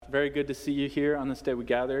very good to see you here on this day we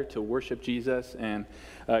gather to worship Jesus and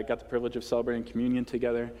got the privilege of celebrating communion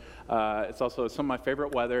together. It's also some of my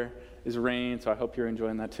favorite weather is rain, so I hope you're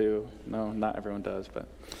enjoying that too. No, not everyone does, but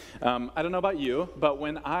I don't know about you, but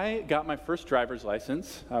when I got my first driver's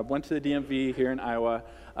license, I went to the DMV here in Iowa,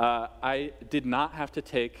 I did not have to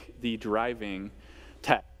take the driving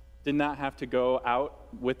test. Did not have to go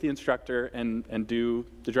out with the instructor and do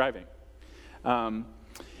the driving.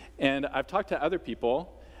 And I've talked to other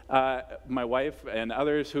people, my wife and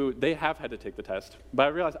others, who they have had to take the test, but I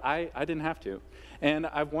realized I didn't have to. And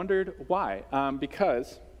I've wondered why.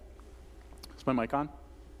 Because, is my mic on?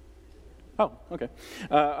 Oh, okay.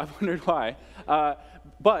 I've wondered why.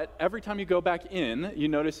 But every time you go back in, you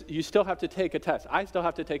notice you still have to take a test. I still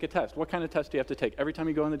have to take a test. What kind of test do you have to take every time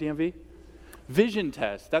you go in the DMV? Vision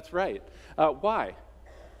test, that's right. Why?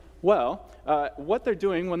 Well, what they're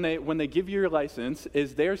doing when they give you your license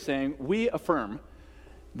is they're saying, we affirm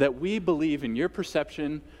that we believe in your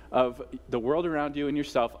perception of the world around you and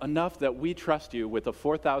yourself enough that we trust you with a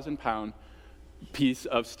 4,000-pound piece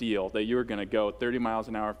of steel that you're going to go 30 miles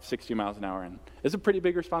an hour, 60 miles an hour in. It's a pretty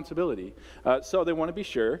big responsibility. So they want to be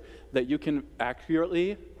sure that you can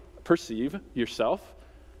accurately perceive yourself,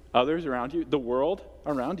 others around you, the world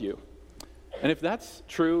around you. And if that's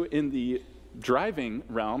true in the driving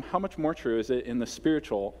realm, how much more true is it in the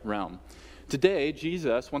spiritual realm? Today,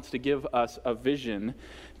 Jesus wants to give us a vision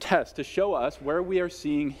test to show us where we are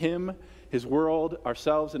seeing him, his world,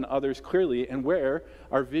 ourselves, and others clearly, and where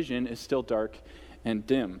our vision is still dark and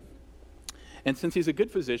dim. And since he's a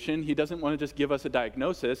good physician, he doesn't want to just give us a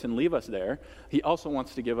diagnosis and leave us there. He also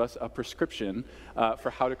wants to give us a prescription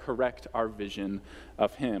for how to correct our vision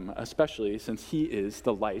of him, especially since he is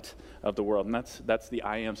the light of the world. And that's the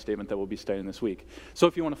I am statement that we'll be studying this week. So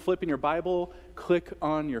if you want to flip in your Bible, click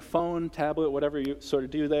on your phone, tablet, whatever you sort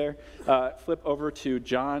of do there, flip over to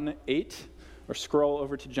John 8, or scroll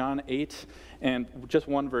over to John 8, and just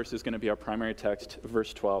one verse is going to be our primary text,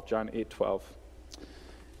 verse 12, John 8:12.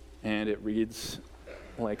 And it reads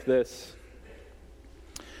like this.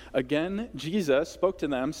 Again, Jesus spoke to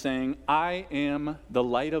them, saying, I am the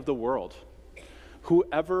light of the world.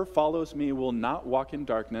 Whoever follows me will not walk in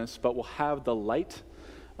darkness, but will have the light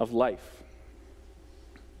of life.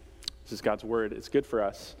 This is God's word. It's good for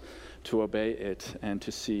us to obey it and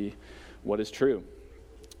to see what is true.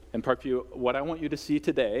 And Parkview, what I want you to see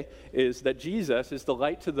today is that Jesus is the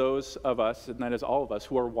light to those of us, and that is all of us,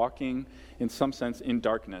 who are walking in some sense in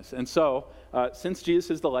darkness. And so, since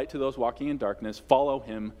Jesus is the light to those walking in darkness, follow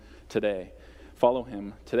him today. Follow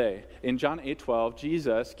him today. In John 8:12,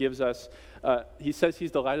 Jesus gives us, he says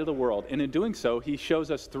he's the light of the world. And in doing so, he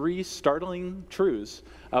shows us three startling truths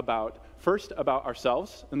first, about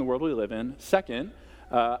ourselves and the world we live in. Second,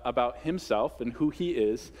 about himself and who he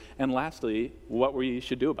is, and lastly, what we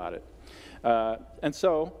should do about it. And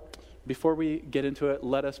so, before we get into it,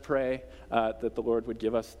 let us pray that the Lord would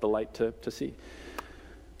give us the light to see.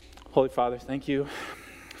 Holy Father, thank you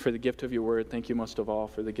for the gift of your word. Thank you most of all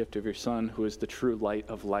for the gift of your Son, who is the true light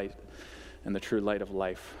of light and the true light of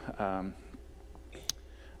life.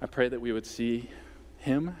 I pray that we would see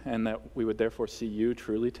him and that we would therefore see you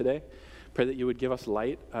truly today. Pray that you would give us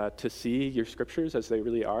light to see your scriptures as they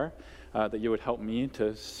really are, that you would help me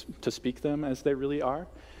to speak them as they really are,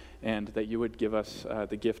 and that you would give us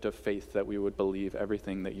the gift of faith, that we would believe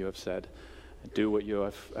everything that you have said, do what you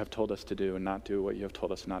have told us to do, and not do what you have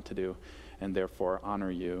told us not to do, and therefore honor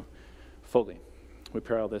you fully. We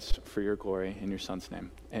pray all this for your glory in your Son's name.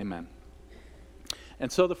 Amen. And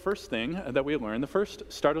so the first thing that we learn, the first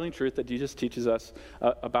startling truth that Jesus teaches us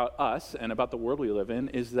about us and about the world we live in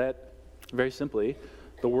is that, very simply,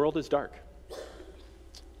 the world is dark.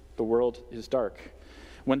 The world is dark.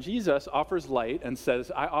 When Jesus offers light and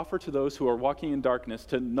says, I offer to those who are walking in darkness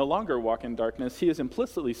to no longer walk in darkness, he is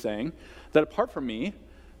implicitly saying that apart from me,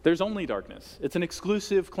 there's only darkness. It's an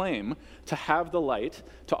exclusive claim to have the light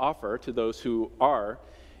to offer to those who are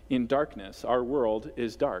in darkness. Our world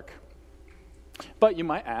is dark. But you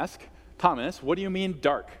might ask, Thomas, what do you mean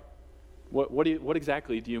dark? What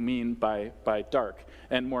exactly do you mean by dark?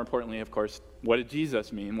 And more importantly, of course, what did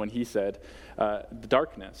Jesus mean when he said the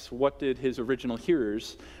darkness? What did his original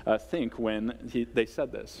hearers think when he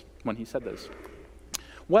said this?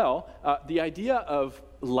 Well, the idea of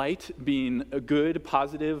light being good,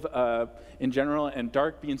 positive in general, and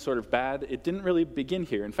dark being sort of bad, it didn't really begin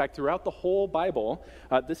here. In fact, throughout the whole Bible,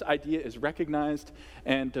 this idea is recognized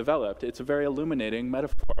and developed. It's a very illuminating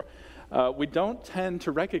metaphor. We don't tend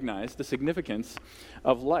to recognize the significance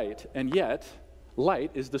of light, and yet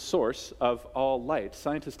light is the source of all light.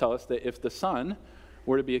 Scientists tell us that if the sun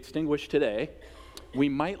were to be extinguished today, we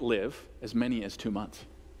might live as many as 2 months.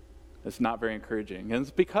 It's not very encouraging. And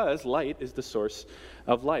it's because light is the source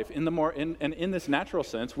of life. In this natural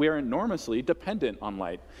sense, we are enormously dependent on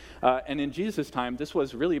light. And in Jesus' time, this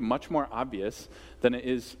was really much more obvious than it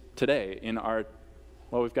is today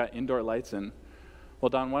we've got indoor lights and, well,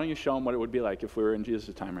 Don, why don't you show them what it would be like if we were in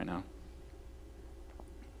Jesus' time right now?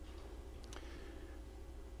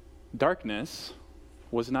 Darkness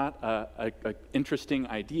was not an interesting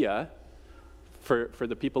idea for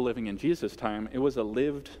the people living in Jesus' time. It was a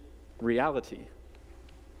lived reality.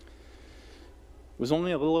 It was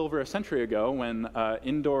only a little over a century ago when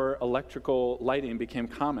indoor electrical lighting became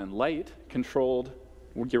common. Light controlled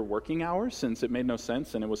your working hours, since it made no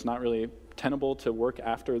sense and it was not really tenable to work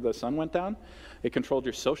after the sun went down. It controlled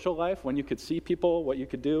your social life, when you could see people, what you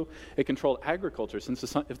could do. It controlled agriculture, since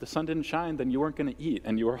if the sun didn't shine, then you weren't going to eat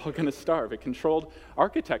and you were all going to starve. It controlled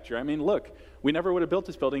architecture. I mean, look, we never would have built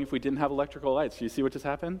this building if we didn't have electrical lights. Do you see what just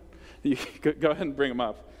happened? You go ahead and bring them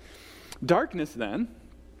up. Darkness, then,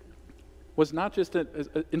 was not just an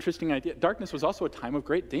interesting idea. Darkness was also a time of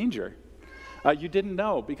great danger. You didn't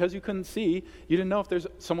know, because you couldn't see, you didn't know if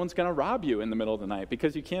someone's going to rob you in the middle of the night,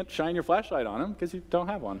 because you can't shine your flashlight on them because you don't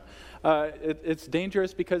have one. It's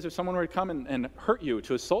dangerous because if someone were to come and hurt you,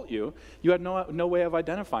 to assault you, you had no way of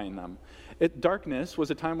identifying them. Darkness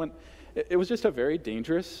was a time when it was just a very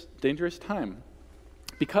dangerous time,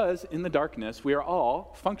 because in the darkness we are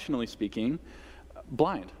all, functionally speaking,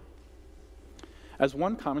 blind. As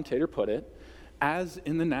one commentator put it, as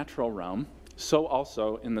in the natural realm, so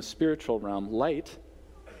also in the spiritual realm, light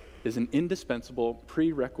is an indispensable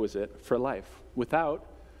prerequisite for life. Without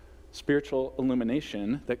spiritual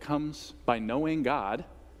illumination that comes by knowing God,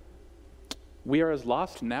 we are as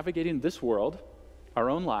lost navigating this world,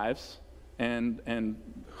 our own lives, and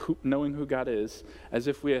knowing who God is, as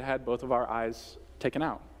if we had had both of our eyes taken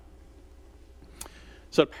out.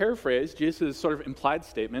 So to paraphrase Jesus' sort of implied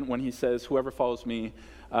statement when he says, "Whoever follows me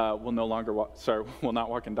will not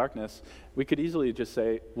walk in darkness," we could easily just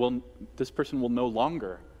say, "Well, this person will no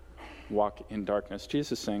longer walk in darkness."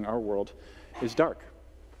 Jesus is saying our world is dark.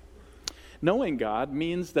 Knowing God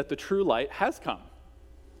means that the true light has come.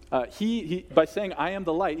 He by saying, "I am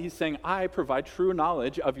the light," he's saying, "I provide true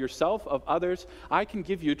knowledge of yourself, of others. I can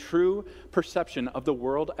give you true perception of the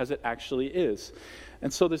world as it actually is."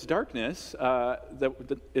 And so this darkness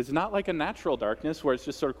that is not like a natural darkness where it's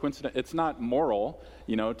just sort of coincident. It's not moral,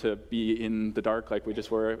 to be in the dark like we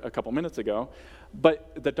just were a couple minutes ago.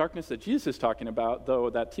 But the darkness that Jesus is talking about, though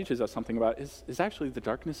that teaches us something about, is actually the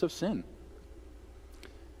darkness of sin.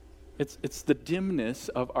 It's the dimness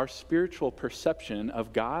of our spiritual perception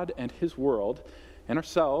of God and his world and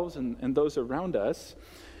ourselves and those around us,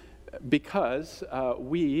 because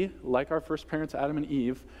we, like our first parents, Adam and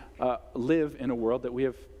Eve, live in a world that we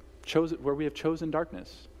have chosen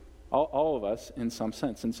darkness, all of us in some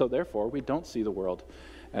sense. And so therefore, we don't see the world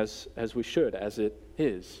as we should, as it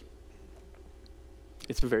is.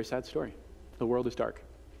 It's a very sad story. The world is dark.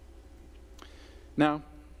 Now,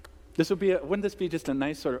 wouldn't this be just a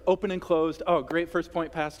nice sort of open and closed, "Oh, great first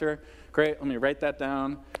point, Pastor. Great, let me write that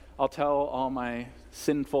down. I'll tell all my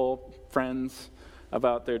sinful friends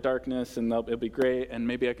about their darkness, and it'll be great, and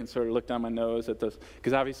maybe I can sort of look down my nose at this."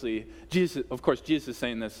 Because obviously, Jesus is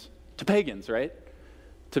saying this to pagans, right?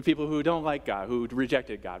 To people who don't like God, who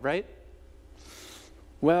rejected God, right?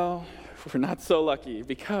 Well, we're not so lucky,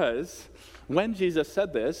 because when Jesus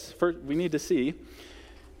said this, first, we need to see,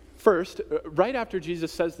 first, right after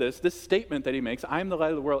Jesus says this statement that he makes, "I am the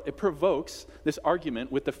light of the world," it provokes this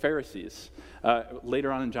argument with the Pharisees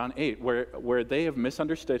later on in John 8, where they have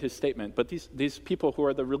misunderstood his statement. But these people who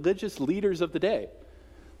are the religious leaders of the day,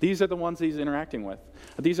 these are the ones he's interacting with.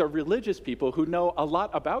 These are religious people who know a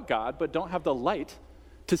lot about God, but don't have the light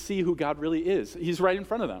to see who God really is. He's right in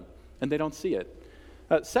front of them, and they don't see it.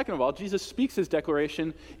 Second of all, Jesus speaks his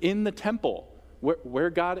declaration in the temple,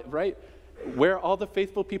 where all the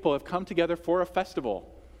faithful people have come together for a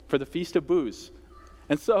festival, for the Feast of Booths.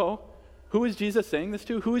 And so, who is Jesus saying this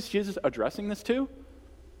to? Who is Jesus addressing this to?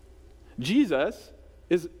 Jesus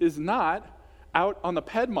is not out on the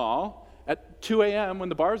Ped Mall at 2 a.m. when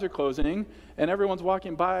the bars are closing and everyone's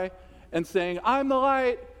walking by and saying, "I'm the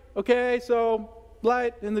light. Okay, so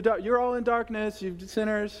light in the dark. You're all in darkness, you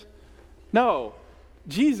sinners." No,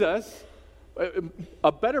 Jesus,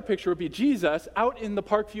 a better picture would be Jesus out in the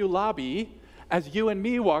Parkview lobby as you and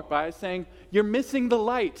me walk by saying, "You're missing the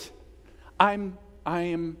light. I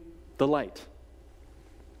am the light."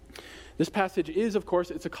 This passage is, of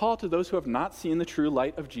course, it's a call to those who have not seen the true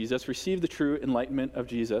light of Jesus, receive the true enlightenment of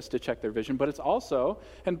Jesus to check their vision, but it's also,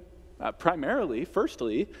 and primarily,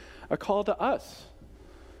 firstly, a call to us.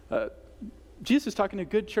 Jesus is talking to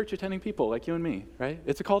good church-attending people like you and me, right?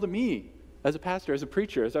 It's a call to me as a pastor, as a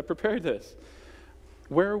preacher, as I prepared this.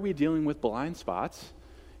 Where are we dealing with blind spots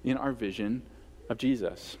in our vision of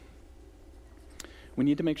Jesus? We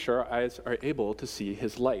need to make sure our eyes are able to see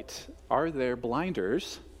his light. Are there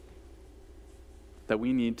blinders that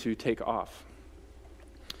we need to take off?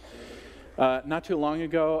 Not too long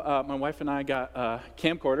ago, my wife and I got a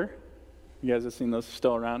camcorder. You guys have seen those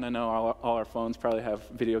still around. I know all our phones probably have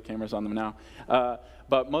video cameras on them now.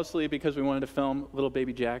 But mostly because we wanted to film little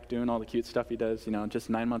baby Jack doing all the cute stuff he does, just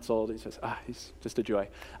 9 months old. He's just a joy.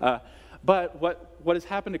 But what has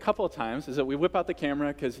happened a couple of times is that we whip out the camera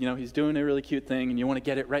because, he's doing a really cute thing and you want to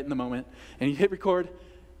get it right in the moment. And you hit record.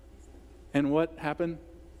 And what happened?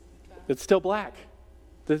 It's still black.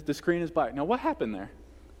 The screen is black. Now, what happened there?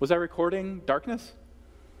 Was I recording darkness?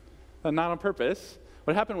 Not on purpose.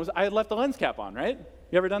 What happened was I had left the lens cap on, right?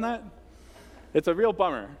 You ever done that? It's a real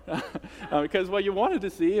bummer. Because what you wanted to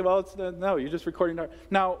see, no, you're just recording dark.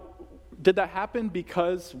 Now, did that happen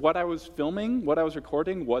because what I was filming, what I was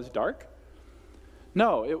recording was dark?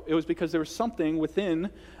 No, it was because there was something within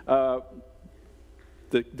the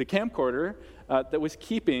camcorder that was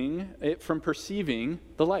keeping it from perceiving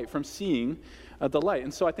the light, from seeing the light.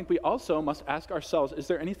 And so I think we also must ask ourselves, is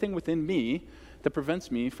there anything within me that prevents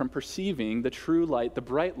me from perceiving the true light, the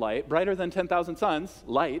bright light, brighter than 10,000 suns,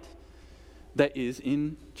 light, that is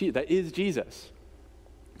Jesus?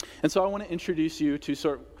 And so I want to introduce you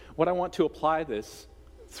to what I want to apply this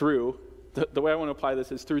through. The way I want to apply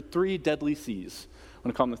this is through 3 deadly C's. I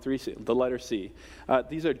want to call them the letter C.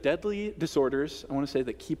 These are deadly disorders, I want to say,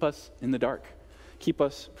 that keep us in the dark, keep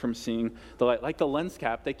us from seeing the light. Like the lens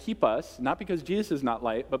cap, they keep us, not because Jesus is not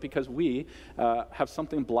light, but because we have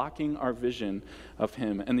something blocking our vision of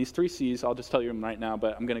him. And these 3 C's, I'll just tell you them right now,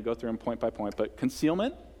 but I'm going to go through them point by point. But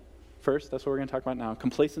concealment, first, that's what we're going to talk about now.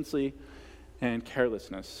 Complacency and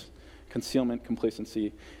carelessness. Concealment,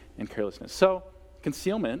 complacency, and carelessness. So,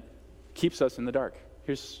 concealment keeps us in the dark.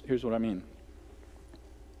 Here's what I mean.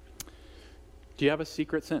 Do you have a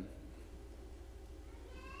secret sin?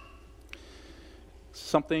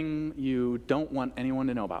 Something you don't want anyone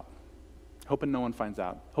to know about. Hoping no one finds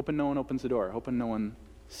out. Hoping no one opens the door. Hoping no one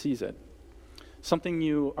sees it. Something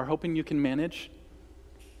you are hoping you can manage.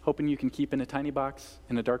 Hoping you can keep in a tiny box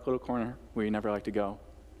in a dark little corner where you never like to go,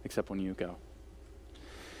 except when you go.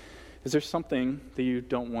 Is there something that you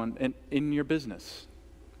don't want in your business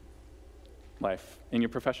life, in your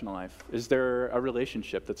professional life? Is there a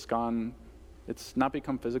relationship that's gone, it's not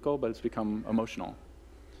become physical, but it's become emotional?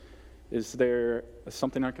 Is there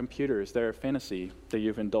something on our computer? Is there a fantasy that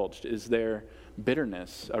you've indulged? Is there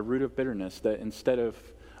bitterness, a root of bitterness that instead of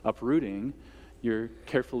uprooting, you're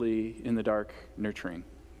carefully in the dark nurturing?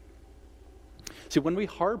 See, when we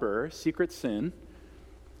harbor secret sin,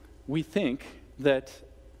 we think that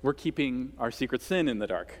we're keeping our secret sin in the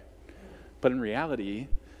dark. But in reality,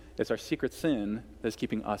 it's our secret sin that's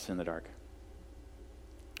keeping us in the dark.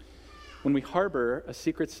 When we harbor a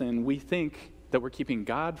secret sin, we think that we're keeping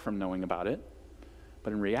God from knowing about it.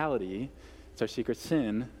 But in reality, it's our secret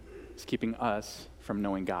sin that's keeping us from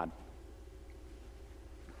knowing God.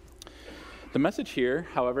 The message here,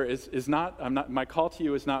 however, is not, my call to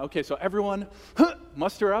you is not, okay, so everyone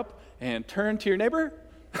muster up and turn to your neighbor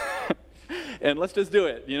and let's just do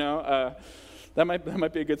it, That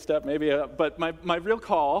might be a good step, maybe. But my real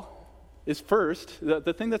call is first,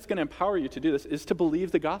 the thing that's going to empower you to do this is to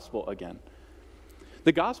believe the gospel again.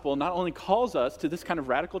 The gospel not only calls us to this kind of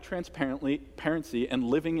radical transparency and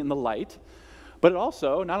living in the light, but it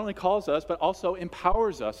also not only calls us, but also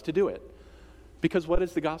empowers us to do it. Because what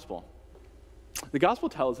is the gospel? The gospel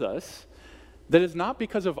tells us that it's not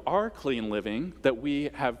because of our clean living that we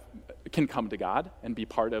can come to God and be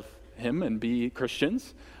part of him and be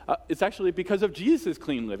Christians. It's actually because of Jesus'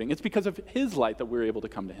 clean living. It's because of his light that we're able to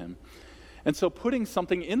come to him. And so putting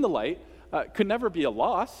something in the light could never be a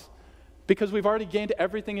loss because we've already gained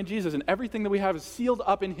everything in Jesus and everything that we have is sealed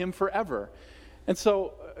up in him forever. And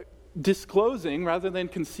so disclosing rather than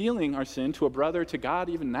concealing our sin to a brother, to God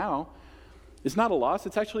even now, is not a loss.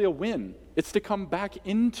 It's actually a win. It's to come back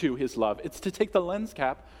into his love. It's to take the lens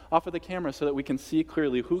cap off of the camera so that we can see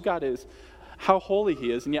clearly who God is, how holy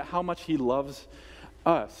he is, and yet how much he loves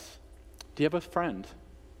us. Do you have a friend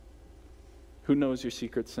who knows your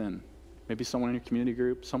secret sin? Maybe someone in your community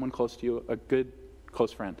group, someone close to you, a good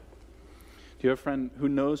close friend. Do you have a friend who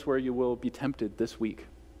knows where you will be tempted this week?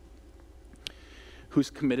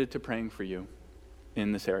 Who's committed to praying for you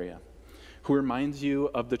in this area? Who reminds you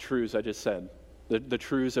of the truths I just said, the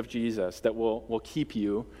truths of Jesus that will keep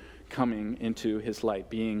you coming into his light,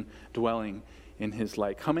 dwelling in his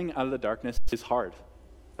light. Coming out of the darkness is hard.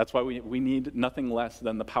 That's why we need nothing less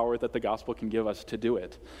than the power that the gospel can give us to do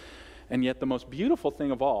it. And yet the most beautiful thing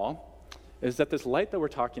of all is that this light that we're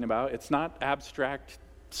talking about, it's not abstract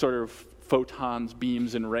sort of photons,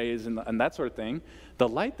 beams, and rays and that sort of thing. The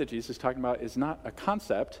light that Jesus is talking about is not a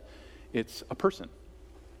concept, it's a person.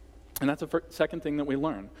 And that's the second thing that we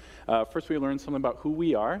learn. First, we learn something about who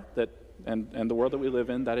we are, and the world that we live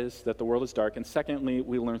in, that is, that the world is dark. And secondly,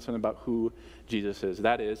 we learn something about who Jesus is.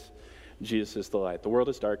 That is, Jesus is the light. The world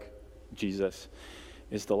is dark, Jesus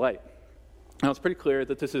is the light. Now, it's pretty clear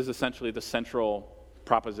that this is essentially the central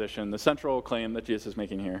proposition, the central claim that Jesus is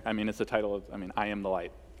making here. I mean, it's the title of, I am the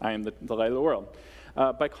light. I am the light of the world.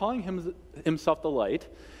 By calling himself the light,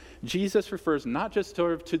 Jesus refers not just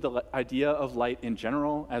sort of to the idea of light in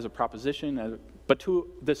general as a proposition, but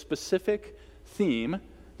to the specific theme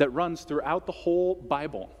that runs throughout the whole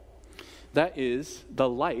Bible. That is the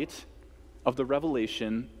light of the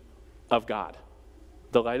revelation of God.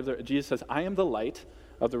 Jesus says, I am the light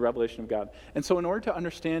of the revelation of God. And so in order to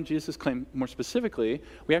understand Jesus' claim more specifically,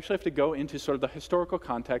 we actually have to go into sort of the historical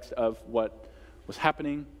context of what was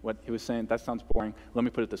happening, what he was saying. That sounds boring. Let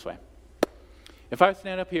me put it this way. If I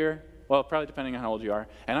stand up here, well, probably depending on how old you are,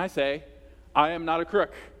 and I say, I am not a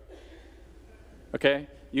crook. Okay?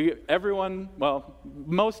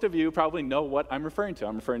 Most of you probably know what I'm referring to.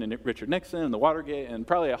 I'm referring to Richard Nixon and the Watergate, and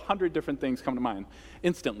probably 100 different things come to mind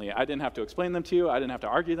instantly. I didn't have to explain them to you. I didn't have to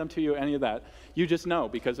argue them to you, any of that. You just know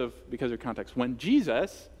because of context. When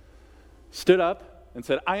Jesus stood up and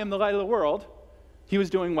said, I am the light of the world, he was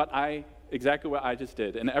doing exactly what I just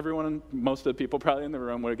did. And most of the people probably in the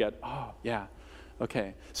room would get, oh, yeah.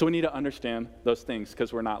 Okay, so we need to understand those things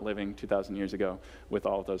because we're not living 2,000 years ago with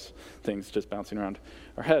all of those things just bouncing around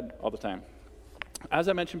our head all the time. As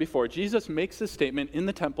I mentioned before, Jesus makes this statement in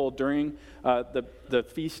the temple during the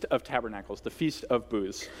Feast of Tabernacles, the Feast of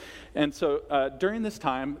Booths. And so during this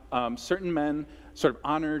time, certain men, sort of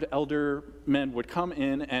honored elder men, would come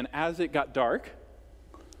in, and as it got dark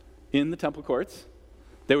in the temple courts,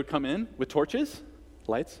 they would come in with torches,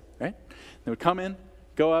 lights, right? They would come in,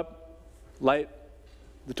 go up, light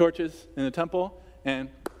the torches in the temple, and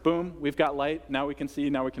boom, we've got light. Now we can see,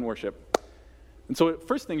 now we can worship. And so the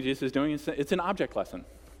first thing Jesus is doing is it's an object lesson.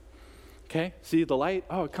 Okay, see the light,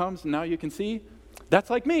 oh, it comes, and now you can see.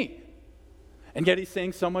 That's like me. And yet he's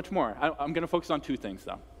saying so much more. I'm going to focus on two things,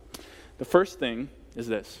 though. The first thing is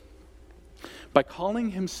this. By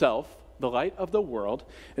calling himself the light of the world,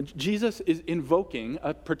 Jesus is invoking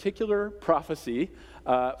a particular prophecy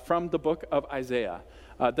from the book of Isaiah.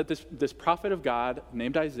 That this prophet of God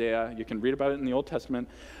named Isaiah, you can read about it in the Old Testament,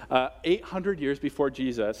 800 years before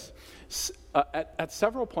Jesus, at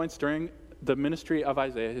several points during the ministry of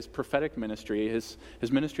Isaiah, his prophetic ministry, his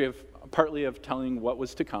ministry of partly of telling what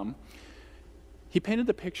was to come, he painted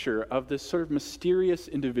the picture of this sort of mysterious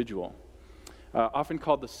individual, often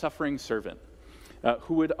called the suffering servant,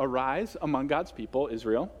 who would arise among God's people,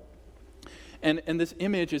 Israel. And this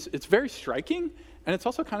image it's very striking, and it's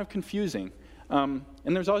also kind of confusing.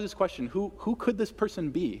 And there's always this question, who could this person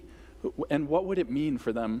be? And what would it mean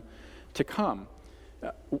for them to come?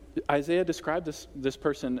 Isaiah described this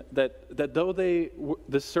person that though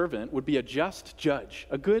this servant would be a just judge,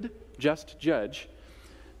 a good just judge,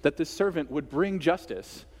 that this servant would bring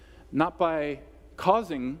justice, not by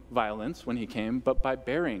causing violence when he came, but by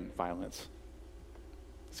bearing violence.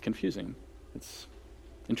 It's confusing. It's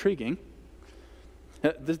intriguing.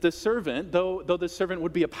 The servant, though this servant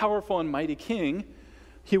would be a powerful and mighty king,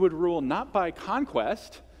 he would rule not by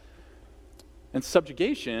conquest and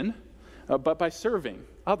subjugation, but by serving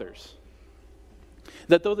others.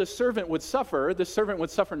 That though the servant would suffer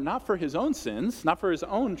not for his own sins, not for his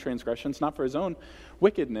own transgressions, not for his own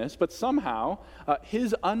wickedness, but somehow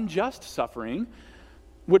his unjust suffering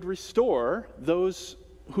would restore those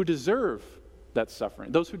who deserve that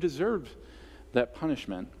suffering, those who deserve that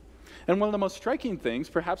punishment. And one of the most striking things,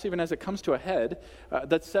 perhaps even as it comes to a head,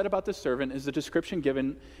 that's said about this servant is the description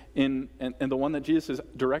given in the one that Jesus is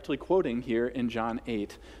directly quoting here in John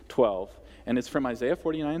 8:12. And it's from Isaiah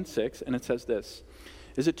 49:6, and it says this: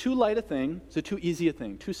 Is it too light a thing? Is it too easy a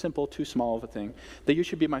thing? Too simple, too small of a thing? That you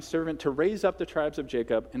should be my servant to raise up the tribes of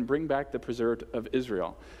Jacob and bring back the preserved of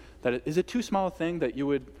Israel? Is it too small a thing that you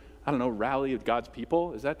would, rally God's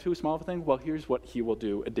people? Is that too small of a thing? Well, here's what he will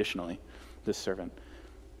do additionally, this servant.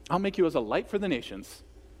 I'll make you as a light for the nations,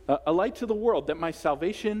 a light to the world, that my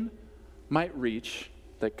salvation might reach,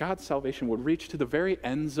 that God's salvation would reach to the very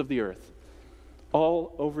ends of the earth,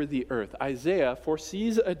 all over the earth. Isaiah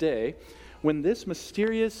foresees a day when this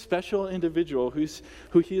mysterious, special individual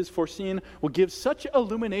who he has foreseen will give such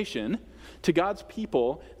illumination to God's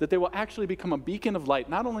people that they will actually become a beacon of light,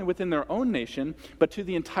 not only within their own nation, but to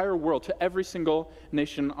the entire world, to every single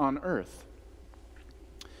nation on earth.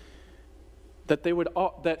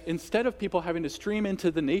 That instead of people having to stream into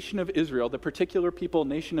the nation of Israel, the particular people,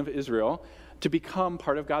 nation of Israel, to become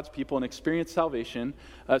part of God's people and experience salvation,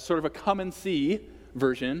 sort of a come and see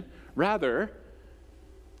version, rather,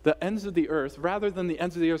 the ends of the earth, rather than the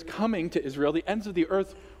ends of the earth coming to Israel, the ends of the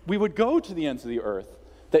earth, we would go to the ends of the earth,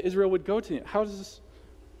 that Israel would go to. How does this?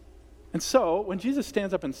 And so, when Jesus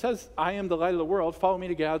stands up and says, I am the light of the world, follow me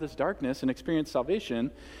to get out of this darkness and experience salvation,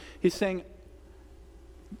 he's saying,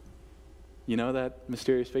 you know that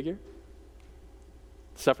mysterious figure?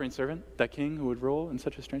 Suffering servant, that king who would rule in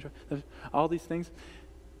such a strange way? All these things?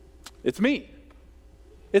 It's me.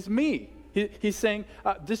 It's me. He's saying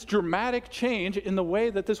this dramatic change in the way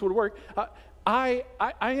that this would work. I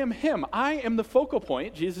am him. I am the focal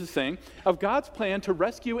point, Jesus is saying, of God's plan to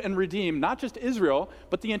rescue and redeem not just Israel,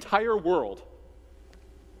 but the entire world.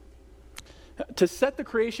 To set the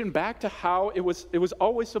creation back to how it was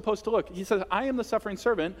always supposed to look. He says, I am the suffering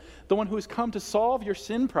servant, the one who has come to solve your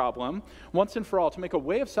sin problem once and for all, to make a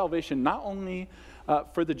way of salvation not only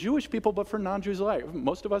for the Jewish people, but for non-Jews alike,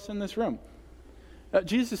 most of us in this room.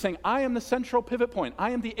 Jesus is saying, I am the central pivot point.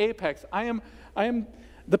 I am the apex. I am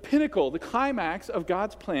the pinnacle, the climax of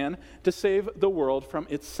God's plan to save the world from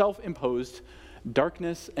its self-imposed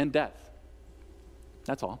darkness and death.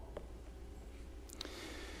 That's all.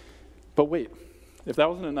 But wait, if that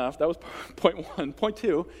wasn't enough, that was point one. Point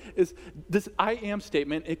two is this I am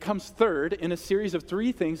statement. It comes third in a series of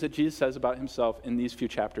three things that Jesus says about himself in these few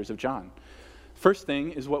chapters of John. First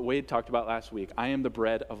thing is what Wade talked about last week. I am the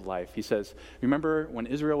bread of life. He says, remember when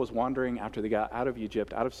Israel was wandering after they got out of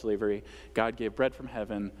Egypt, out of slavery, God gave bread from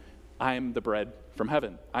heaven. I am the bread from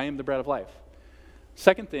heaven. I am the bread of life.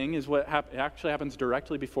 Second thing is what actually happens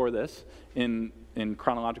directly before this in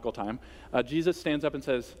chronological time. Jesus stands up and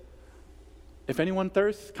says, if anyone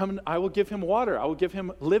thirsts, come, I will give him water. I will give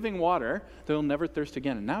him living water that will never thirst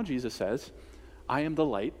again. And now Jesus says, I am the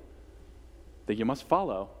light that you must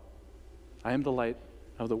follow. I am the light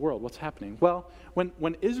of the world. What's happening? Well,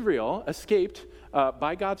 when Israel escaped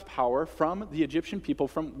by God's power from the Egyptian people,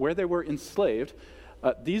 from where they were enslaved,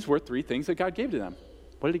 these were three things that God gave to them.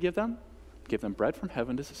 What did he give them? He gave them bread from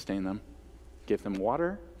heaven to sustain them, gave them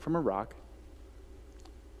water from a rock,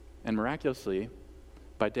 and miraculously,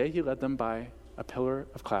 by day he led them by a pillar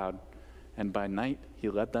of cloud, and by night he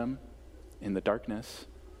led them in the darkness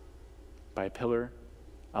by a pillar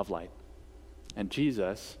of light. And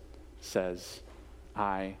Jesus says,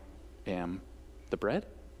 I am the bread,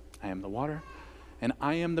 I am the water, and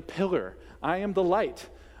I am the pillar, I am the light,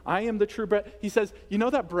 I am the true bread. He says, you know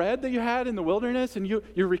that bread that you had in the wilderness, and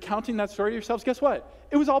you're recounting that story yourselves? Guess what?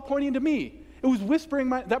 It was all pointing to me. It was whispering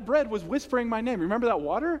that bread was whispering my name. Remember that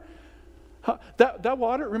water? That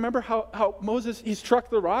water, remember how Moses, he struck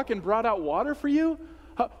the rock and brought out water for you?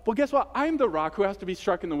 Well, guess what? I'm the rock who has to be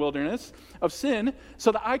struck in the wilderness of sin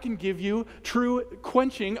so that I can give you true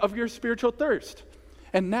quenching of your spiritual thirst.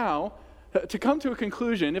 And now, to come to a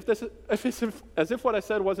conclusion, as if what I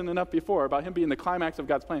said wasn't enough before about him being the climax of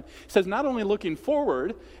God's plan, he says, not only looking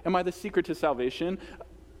forward, am I the secret to salvation,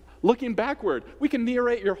 looking backward, we can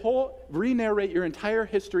re-narrate your entire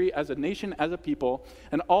history as a nation, as a people,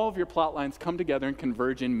 and all of your plot lines come together and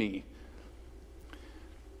converge in me.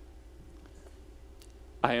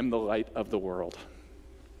 I am the light of the world.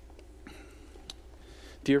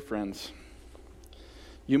 Dear friends,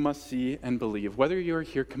 you must see and believe, whether you're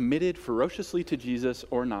here committed ferociously to Jesus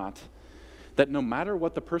or not, that no matter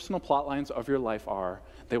what the personal plot lines of your life are,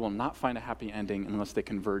 they will not find a happy ending unless they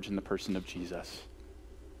converge in the person of Jesus.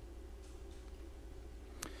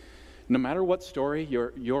 No matter what story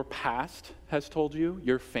your past has told you,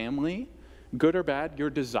 your family, good or bad,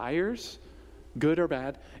 your desires, good or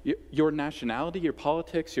bad, your nationality, your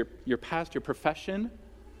politics, your past, your profession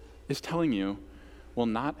is telling you will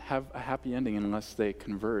not have a happy ending unless they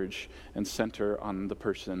converge and center on the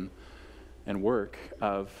person and work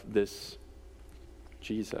of this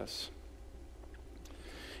Jesus.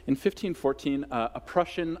 In 1514, a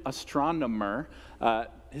Prussian astronomer,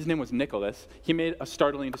 his name was Nicholas, he made a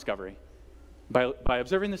startling discovery. By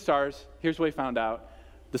observing the stars, here's what he found out.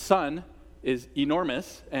 The sun is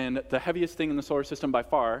enormous and the heaviest thing in the solar system by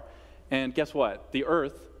far. And guess what? The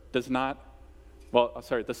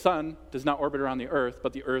sun does not orbit around the earth,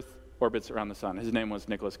 but the earth orbits around the sun. His name was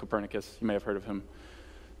Nicholas Copernicus. You may have heard of him.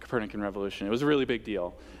 Copernican revolution. It was a really big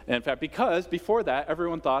deal. And in fact, because before that,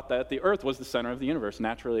 everyone thought that the earth was the center of the universe.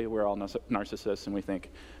 Naturally, we're all narcissists and we think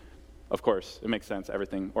Of course, it makes sense.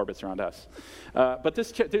 Everything orbits around us. But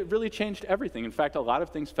this it really changed everything. In fact, a lot of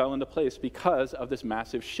things fell into place because of this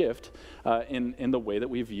massive shift in the way that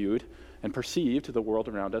we viewed and perceived the world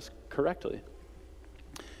around us correctly.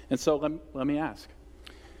 And so let me ask,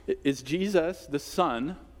 is Jesus the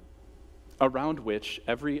sun around which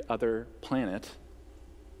every other planet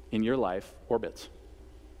in your life orbits?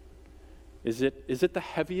 Is it the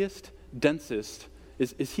heaviest, densest,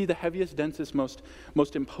 is he the heaviest, densest,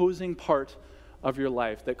 most imposing part of your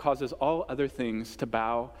life that causes all other things to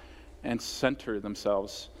bow and center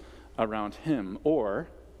themselves around him? Or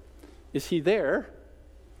is he there?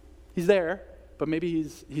 He's there, but maybe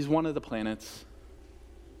he's one of the planets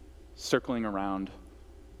circling around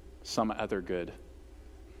some other good.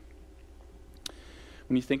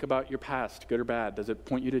 When you think about your past, good or bad, does it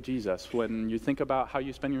point you to Jesus? When you think about how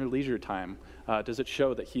you spend your leisure time, does it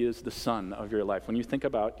show that he is the sun of your life? When you think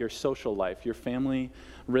about your social life, your family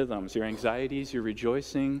rhythms, your anxieties, your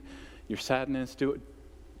rejoicing, your sadness, do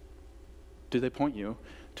they point you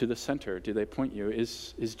to the center? Do they point you?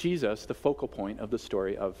 Is Jesus the focal point of the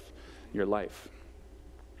story of your life?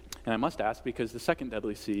 And I must ask, because the second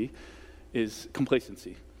deadly C is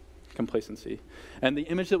complacency. Complacency. And the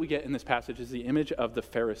image that we get in this passage is the image of the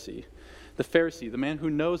Pharisee. The Pharisee, the man who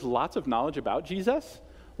knows lots of knowledge about Jesus,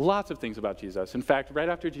 lots of things about Jesus. In fact, right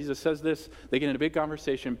after Jesus says this, they get in a big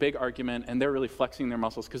conversation, big argument, and they're really flexing their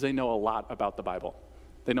muscles because they know a lot about the Bible.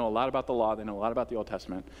 They know a lot about the law, they know a lot about the Old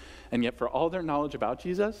Testament. And yet for all their knowledge about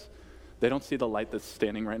Jesus, they don't see the light that's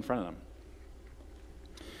standing right in front of them.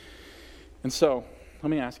 And so, let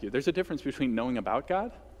me ask you, there's a difference between knowing about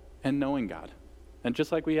God and knowing God. And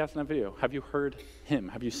just like we asked in that video, have you heard him?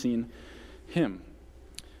 Have you seen him?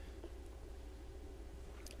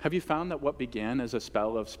 Have you found that what began as a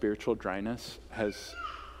spell of spiritual dryness has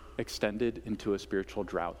extended into a spiritual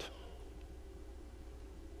drought?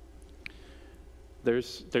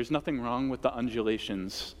 There's nothing wrong with the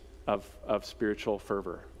undulations of spiritual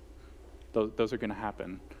fervor. Those are going to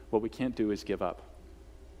happen. What we can't do is give up.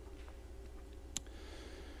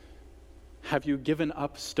 Have you given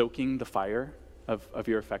up stoking the fire of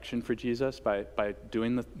your affection for Jesus by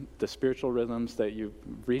doing the spiritual rhythms that you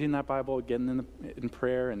reading that Bible, getting in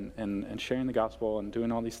prayer and sharing the gospel and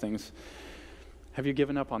doing all these things? Have you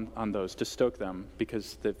given up on those to stoke them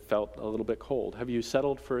because they felt a little bit cold? Have you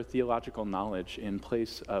settled for theological knowledge in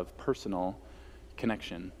place of personal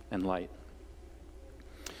connection and light?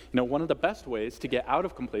 You know, one of the best ways to get out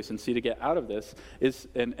of complacency, to get out of this, is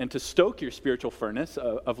and to stoke your spiritual furnace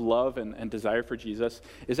of love and desire for Jesus,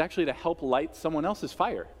 is actually to help light someone else's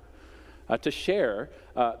fire, to share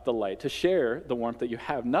the light, to share the warmth that you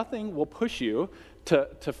have. Nothing will push you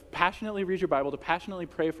to passionately read your Bible, to passionately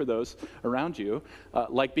pray for those around you,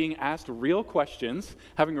 like being asked real questions,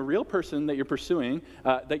 having a real person that you're pursuing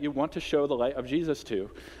that you want to show the light of Jesus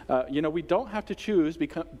to. We don't have to choose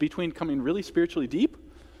between coming really spiritually deep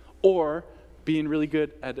or being really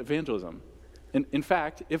good at evangelism. In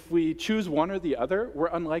fact, if we choose one or the other, we're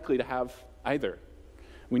unlikely to have either.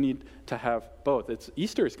 We need to have both.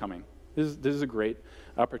 Easter is coming. This is a great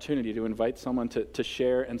opportunity to invite someone to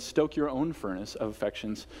share and stoke your own furnace of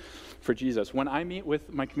affections for Jesus. When I meet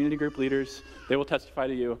with my community group leaders, they will testify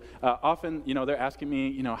to you. Often, they're asking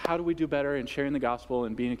me, how do we do better in sharing the gospel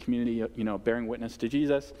and being a community, bearing witness to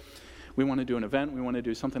Jesus? We want to do an event. We want to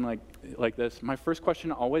do something like this. My first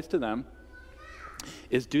question always to them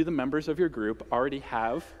is, do the members of your group are they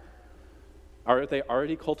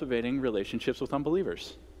already cultivating relationships with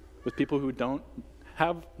unbelievers, with people who don't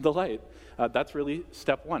have the light? That's really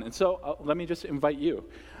step one. And so let me just invite you.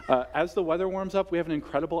 As the weather warms up, we have an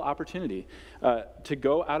incredible opportunity to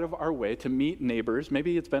go out of our way to meet neighbors.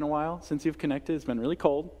 Maybe it's been a while since you've connected. It's been really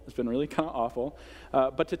cold. It's been really kind of awful.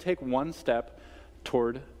 But to take one step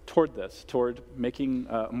toward making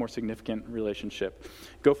a more significant relationship.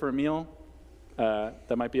 Go for a meal.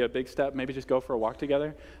 That might be a big step. Maybe just go for a walk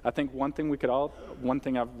together. I think one thing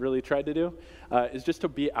I've really tried to do is just to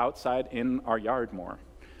be outside in our yard more.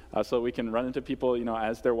 So we can run into people,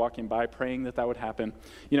 as they're walking by, praying that would happen.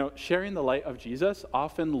 Sharing the light of Jesus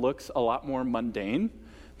often looks a lot more mundane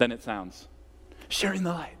than it sounds. Sharing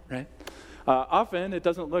the light, right? Often it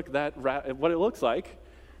doesn't look what it looks like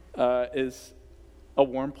is a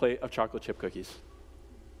warm plate of chocolate chip cookies,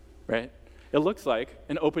 right? It looks like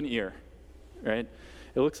an open ear, right?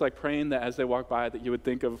 It looks like praying that as they walk by that you would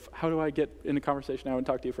think of, how do I get in a conversation now and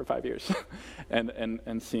talk to you for 5 years?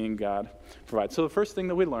 and seeing God provide. So the first thing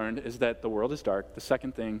that we learned is that the world is dark. The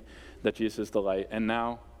second thing, that Jesus is the light. And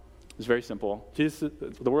now, it's very simple.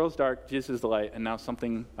 The world is dark, Jesus is the light, and now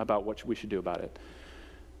something about what we should do about it.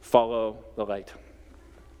 Follow the light.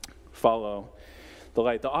 Follow the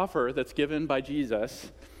light. The offer that's given by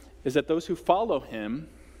Jesus is that those who follow him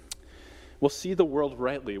will see the world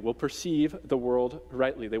rightly, will perceive the world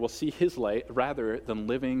rightly. They will see his light rather than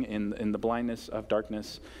living in the blindness of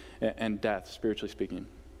darkness and death, spiritually speaking.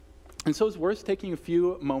 And so it's worth taking a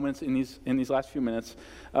few moments in these last few minutes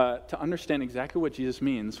to understand exactly what Jesus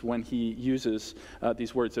means when he uses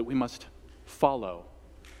these words that we must follow.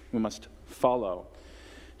 We must follow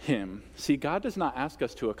him. See, God does not ask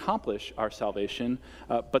us to accomplish our salvation,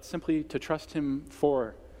 but simply to trust him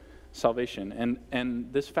for salvation.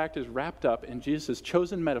 And this fact is wrapped up in Jesus'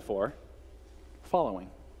 chosen metaphor, following.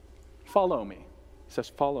 Follow me. He says,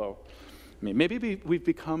 follow me. Maybe we've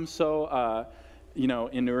become so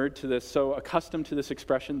inured to this, so accustomed to this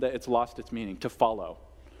expression that it's lost its meaning, to follow.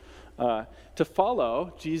 To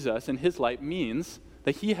follow Jesus and his light means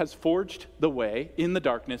that he has forged the way in the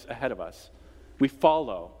darkness ahead of us. We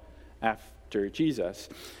follow after Jesus.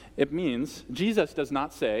 It means Jesus does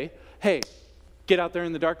not say, hey, get out there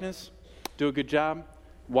in the darkness, do a good job,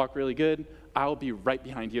 walk really good, I'll be right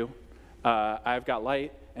behind you. I've got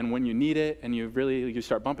light, and when you need it and you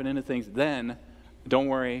start bumping into things, then don't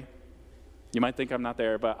worry. You might think I'm not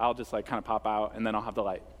there, but I'll just kind of pop out, and then I'll have the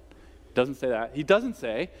light. Doesn't say that. He doesn't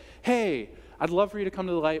say, hey, I'd love for you to come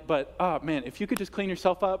to the light, but, man, if you could just clean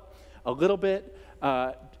yourself up a little bit,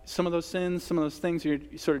 some of those sins, some of those things you're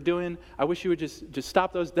sort of doing, I wish you would just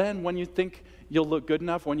stop those. Then when you think you'll look good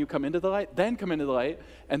enough when you come into the light, then come into the light,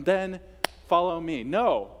 and then follow me.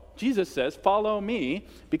 No, Jesus says, follow me,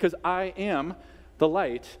 because I am the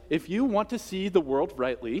light. If you want to see the world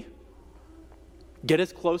rightly, get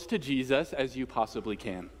as close to Jesus as you possibly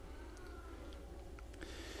can.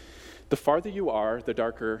 The farther you are, the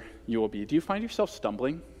darker you will be. Do you find yourself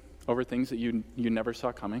stumbling over things that you never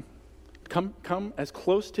saw coming? Come as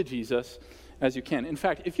close to Jesus as you can. In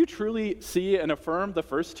fact, if you truly see and affirm the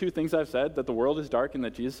first two things I've said, that the world is dark and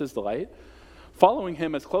that Jesus is the light, following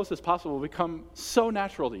him as close as possible will become so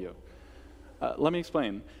natural to you. Let me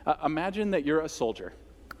explain. Imagine that you're a soldier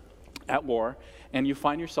at war and you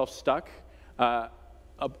find yourself stuck,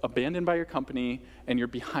 abandoned by your company, and you're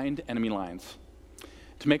behind enemy lines.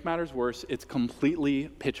 To make matters worse, it's completely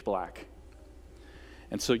pitch black.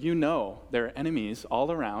 And so you know there are enemies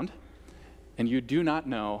all around, and you do not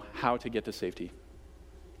know how to get to safety.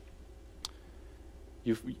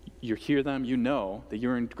 You hear them, you know that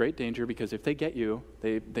you're in great danger, because if they get you,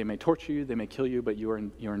 they may torture you, they may kill you, but you're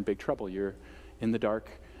in big trouble. You're in the dark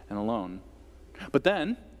and alone. But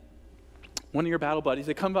then, one of your battle buddies,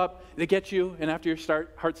 they come up, they get you, and after your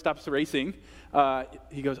heart stops racing,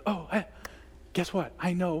 he goes, oh, hey, guess what?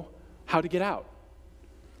 I know how to get out.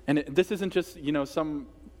 And this isn't just, some,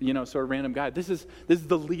 sort of random guy. This is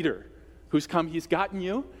the leader who's come. He's gotten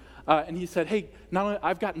you, and he said, hey, not only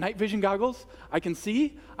I've got night vision goggles, I can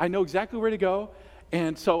see, I know exactly where to go,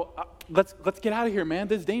 and so let's get out of here, man.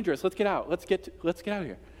 This is dangerous. Let's get out. Let's get out of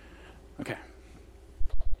here. Okay.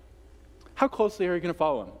 How closely are you going to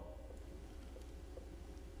follow him?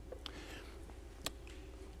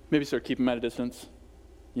 Maybe sort of keep him at a distance,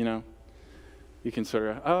 You can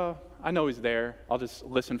sort of, oh, I know he's there. I'll just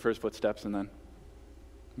listen for his footsteps, and then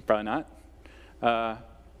probably not.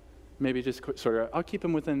 Maybe just sort of, I'll keep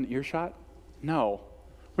him within earshot. No.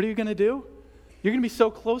 What are you going to do? You're going to be so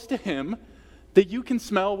close to him that you can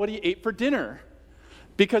smell what he ate for dinner,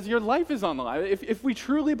 because your life is on the line. If we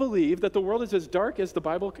truly believe that the world is as dark as the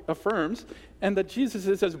Bible affirms, and that Jesus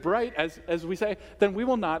is as bright as we say, then we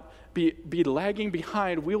will not be lagging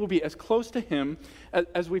behind. We will be as close to him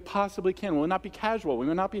as we possibly can. We will not be casual. We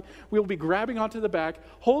will be grabbing onto the back,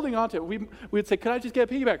 holding onto it. We would say, could I just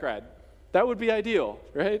get a piggyback ride? That would be ideal,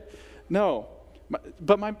 right? No. But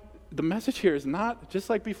the message here is not, just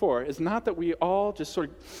like before, is not that we all just sort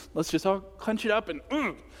of, let's just all clench it up and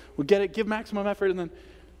we'll get it, give maximum effort. And then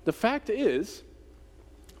the fact is,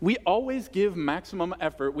 we always give maximum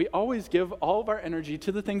effort. We always give all of our energy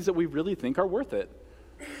to the things that we really think are worth it.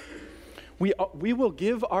 We will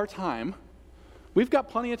give our time. We've got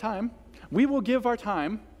plenty of time. We will give our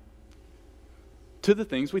time to the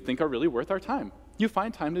things we think are really worth our time. You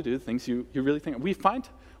find time to do the things you really think. We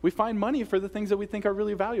find money for the things that we think are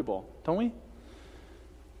really valuable, don't we?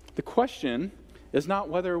 The question is not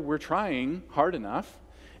whether we're trying hard enough.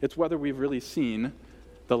 It's whether we've really seen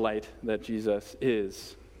the light that Jesus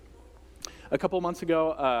is. A couple weeks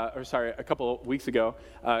ago,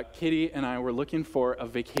 Katie and I were looking for a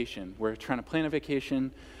vacation. We're trying to plan a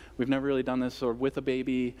vacation. We've never really done this, or with a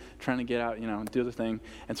baby, trying to get out, do the thing.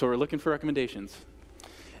 And so we're looking for recommendations.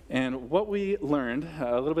 And what we learned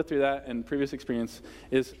a little bit through that and previous experience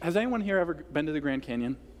is, has anyone here ever been to the Grand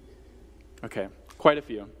Canyon? Okay, Quite a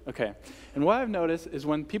few. Okay. And what I've noticed is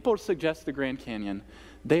when people suggest the Grand Canyon,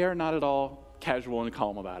 they are not at all casual and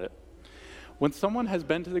calm about it. When someone has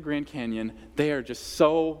been to the Grand Canyon, they are just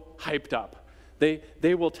so hyped up.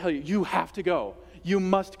 They will tell you, you have to go. You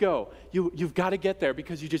must go. You've got to get there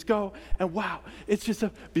because you just go and wow, it's just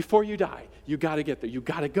before you die, you got to get there. You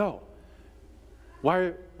got to go.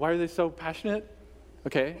 Why are they so passionate?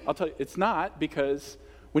 Okay, I'll tell you, it's not because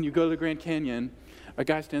when you go to the Grand Canyon, a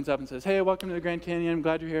guy stands up and says, hey, welcome to the Grand Canyon. I'm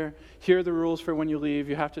glad you're here. Here are the rules for when you leave.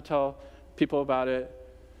 You have to tell people about it.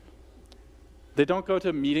 They don't go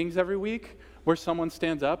to meetings every week where someone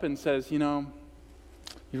stands up and says, you know,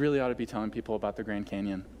 you really ought to be telling people about the Grand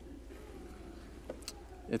Canyon.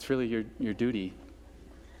 It's really your duty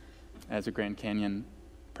as a Grand Canyon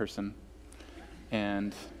person.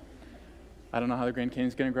 And I don't know how the Grand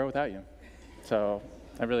Canyon's going to grow without you. So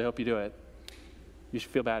I really hope you do it. You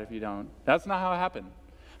should feel bad if you don't. That's not how it happened.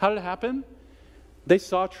 How did it happen? They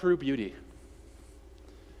saw true beauty.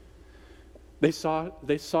 They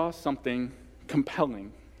saw something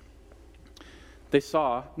compelling. They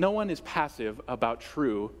saw no one is passive about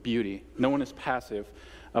true beauty. No one is passive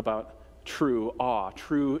about true awe,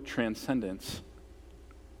 true transcendence.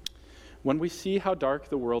 When we see how dark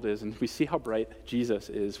the world is and we see how bright Jesus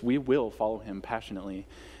is, we will follow him passionately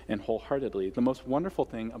and wholeheartedly. The most wonderful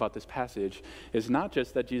thing about this passage is not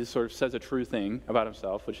just that Jesus sort of says a true thing about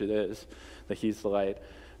himself, which it is, that he's the light,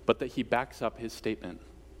 but that he backs up his statement,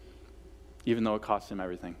 even though it costs him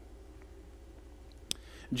everything.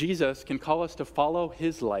 Jesus can call us to follow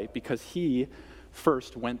his light because he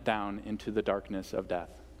first went down into the darkness of death.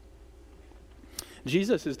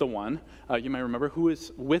 Jesus is the one, you might remember, who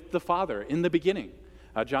is with the Father in the beginning.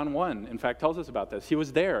 John 1, in fact, tells us about this. He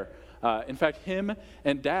was there. In fact, him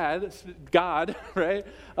and Dad, God, right,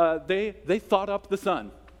 they thought up the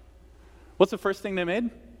sun. What's the first thing they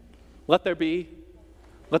made? Let there be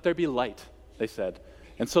light, they said.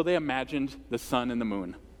 And so they imagined the sun and the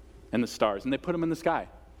moon and the stars, and they put them in the sky.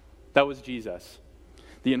 That was Jesus,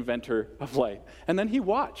 the inventor of light. And then he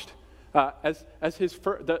watched as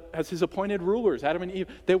his appointed rulers, Adam and Eve,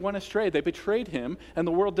 they went astray. They betrayed him, and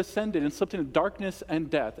the world descended and slipped into darkness and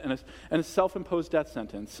death and a self-imposed death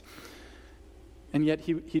sentence. And yet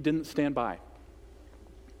he didn't stand by.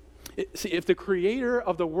 See, if the creator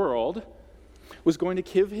of the world was going to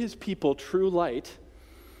give his people true light,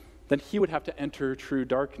 then he would have to enter true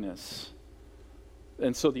darkness.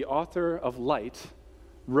 And so the author of light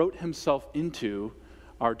wrote himself into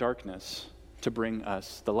our darkness to bring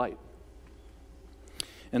us the light.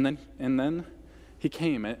 And then he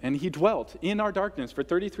came and he dwelt in our darkness for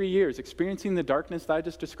 33 years, experiencing the darkness that I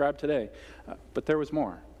just described today. But there was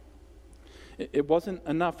more. It wasn't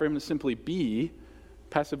enough for him to simply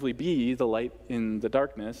passively be the light in the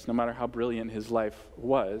darkness, no matter how brilliant his life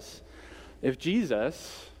was.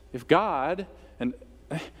 If God, and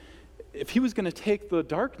if he was going to take the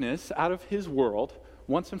darkness out of his world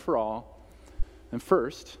once and for all, then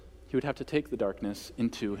first, he would have to take the darkness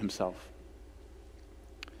into himself.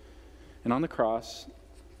 And on the cross,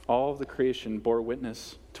 all of the creation bore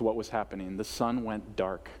witness to what was happening. The sun went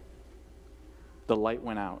dark. The light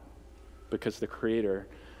went out because the creator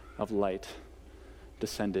of light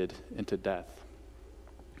descended into death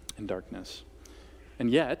and darkness.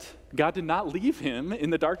 And yet, God did not leave him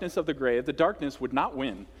in the darkness of the grave. The darkness would not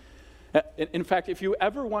win. In fact, if you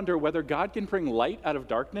ever wonder whether God can bring light out of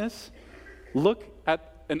darkness, look at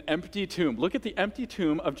an empty tomb. Look at the empty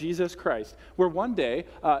tomb of Jesus Christ, where one day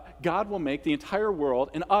God will make the entire world,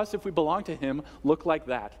 and us, if we belong to him, look like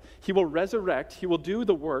that. He will resurrect. He will do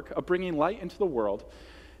the work of bringing light into the world.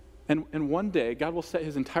 And one day, God will set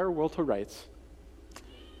his entire world to rights,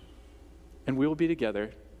 and we will be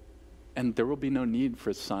together, and there will be no need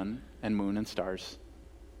for sun and moon and stars,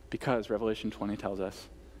 because Revelation 20 tells us,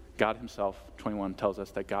 God himself, 21 tells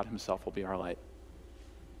us that God himself will be our light.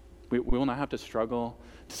 We will not have to struggle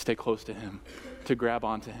to stay close to him, to grab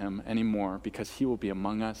onto him anymore, because he will be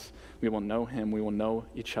among us. We will know him. We will know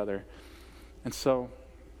each other. And so,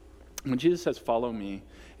 when Jesus says, follow me,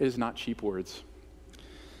 it is not cheap words.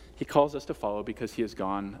 He calls us to follow because he has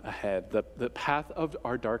gone ahead. The path of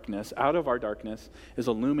our darkness, out of our darkness, is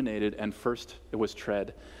illuminated, and first it was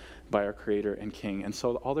tread by our Creator and King. And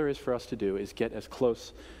so all there is for us to do is get as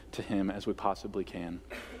close to him as we possibly can.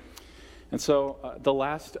 And so the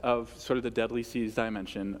last of sort of the deadly seeds that I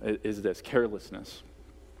mentioned is this, carelessness.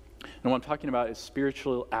 And what I'm talking about is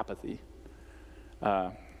spiritual apathy.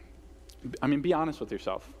 Be honest with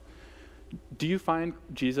yourself. Do you find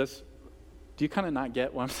Jesus, do you kind of not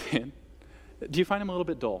get what I'm saying? Do you find him a little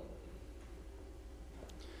bit dull?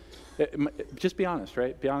 Just be honest,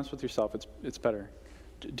 right? Be honest with yourself. It's better.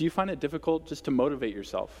 Do you find it difficult just to motivate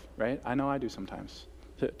yourself, right? I know I do sometimes,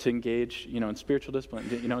 to engage, in spiritual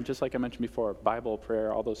discipline, just like I mentioned before, Bible,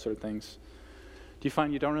 prayer, all those sort of things. Do you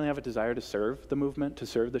find you don't really have a desire to serve the movement, to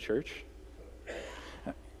serve the church?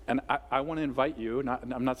 And I want to invite you,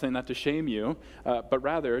 I'm not saying that to shame you, but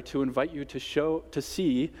rather to invite you to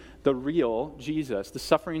see the real Jesus, the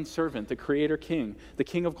suffering servant, the creator king, the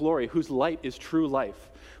king of glory, whose light is true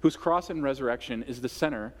life, whose cross and resurrection is the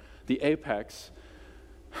center, the apex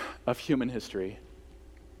of human history.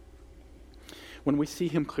 When we see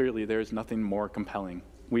him clearly, there is nothing more compelling.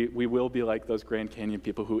 We will be like those Grand Canyon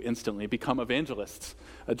people who instantly become evangelists.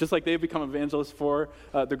 Just like they've become evangelists for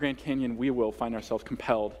the Grand Canyon, we will find ourselves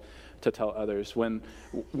compelled to tell others. When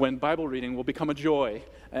Bible reading will become a joy,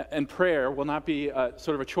 and prayer will not be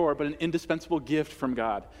sort of a chore, but an indispensable gift from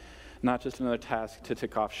God, not just another task to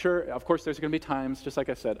tick off. Sure, of course, there's going to be times, just like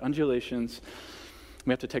I said, undulations.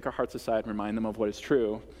 We have to take our hearts aside and remind them of what is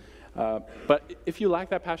true. But if you lack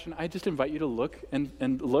that passion, I just invite you to look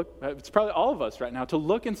and look. It's probably all of us right now, to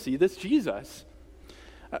look and see this Jesus.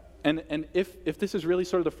 And if this is really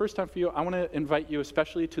sort of the first time for you, I want to invite you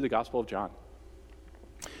especially to the Gospel of John,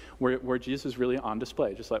 where Jesus is really on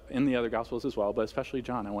display, just like in the other Gospels as well, but especially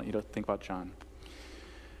John. I want you to think about John.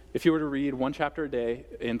 If you were to read one chapter a day,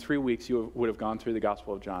 in 3 weeks you would have gone through the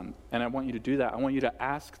Gospel of John. And I want you to do that. I want you to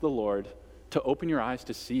ask the Lord to open your eyes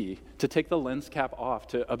to see, to take the lens cap off,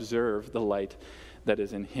 to observe the light that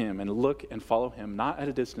is in him, and look and follow him, not at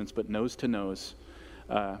a distance, but nose to nose,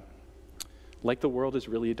 like the world is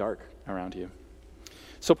really dark around you.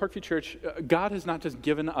 So Parkview Church, God has not just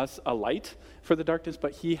given us a light for the darkness,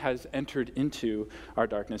 but he has entered into our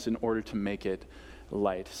darkness in order to make it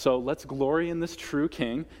light. So let's glory in this true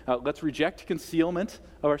King. Let's reject concealment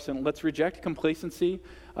of our sin. Let's reject complacency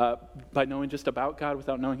by knowing just about God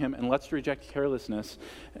without knowing him. And let's reject carelessness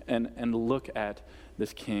and look at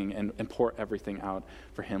this King and pour everything out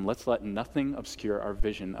for him. Let's let nothing obscure our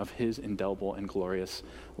vision of his indelible and glorious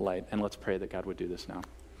light. And let's pray that God would do this now.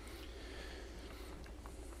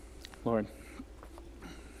 Lord,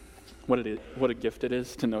 what a gift it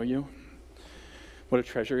is to know you. What a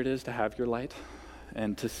treasure it is to have your light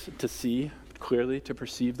and to see clearly, to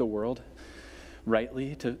perceive the world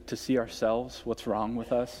rightly, to see ourselves, what's wrong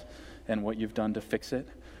with us, and what you've done to fix it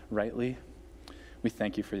rightly. We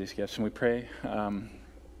thank you for these gifts, and we pray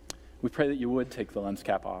that you would take the lens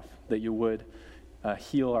cap off, that you would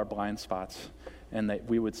heal our blind spots, and that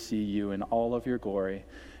we would see you in all of your glory,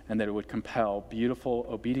 and that it would compel beautiful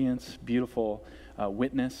obedience, beautiful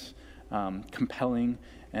witness, compelling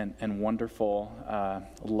and wonderful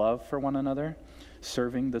love for one another,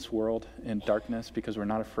 serving this world in darkness because we're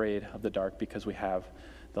not afraid of the dark because we have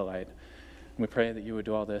the light. And we pray that you would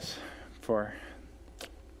do all this for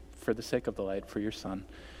the sake of the light, for your Son,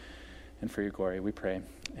 and for your glory. We pray.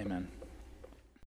 Amen.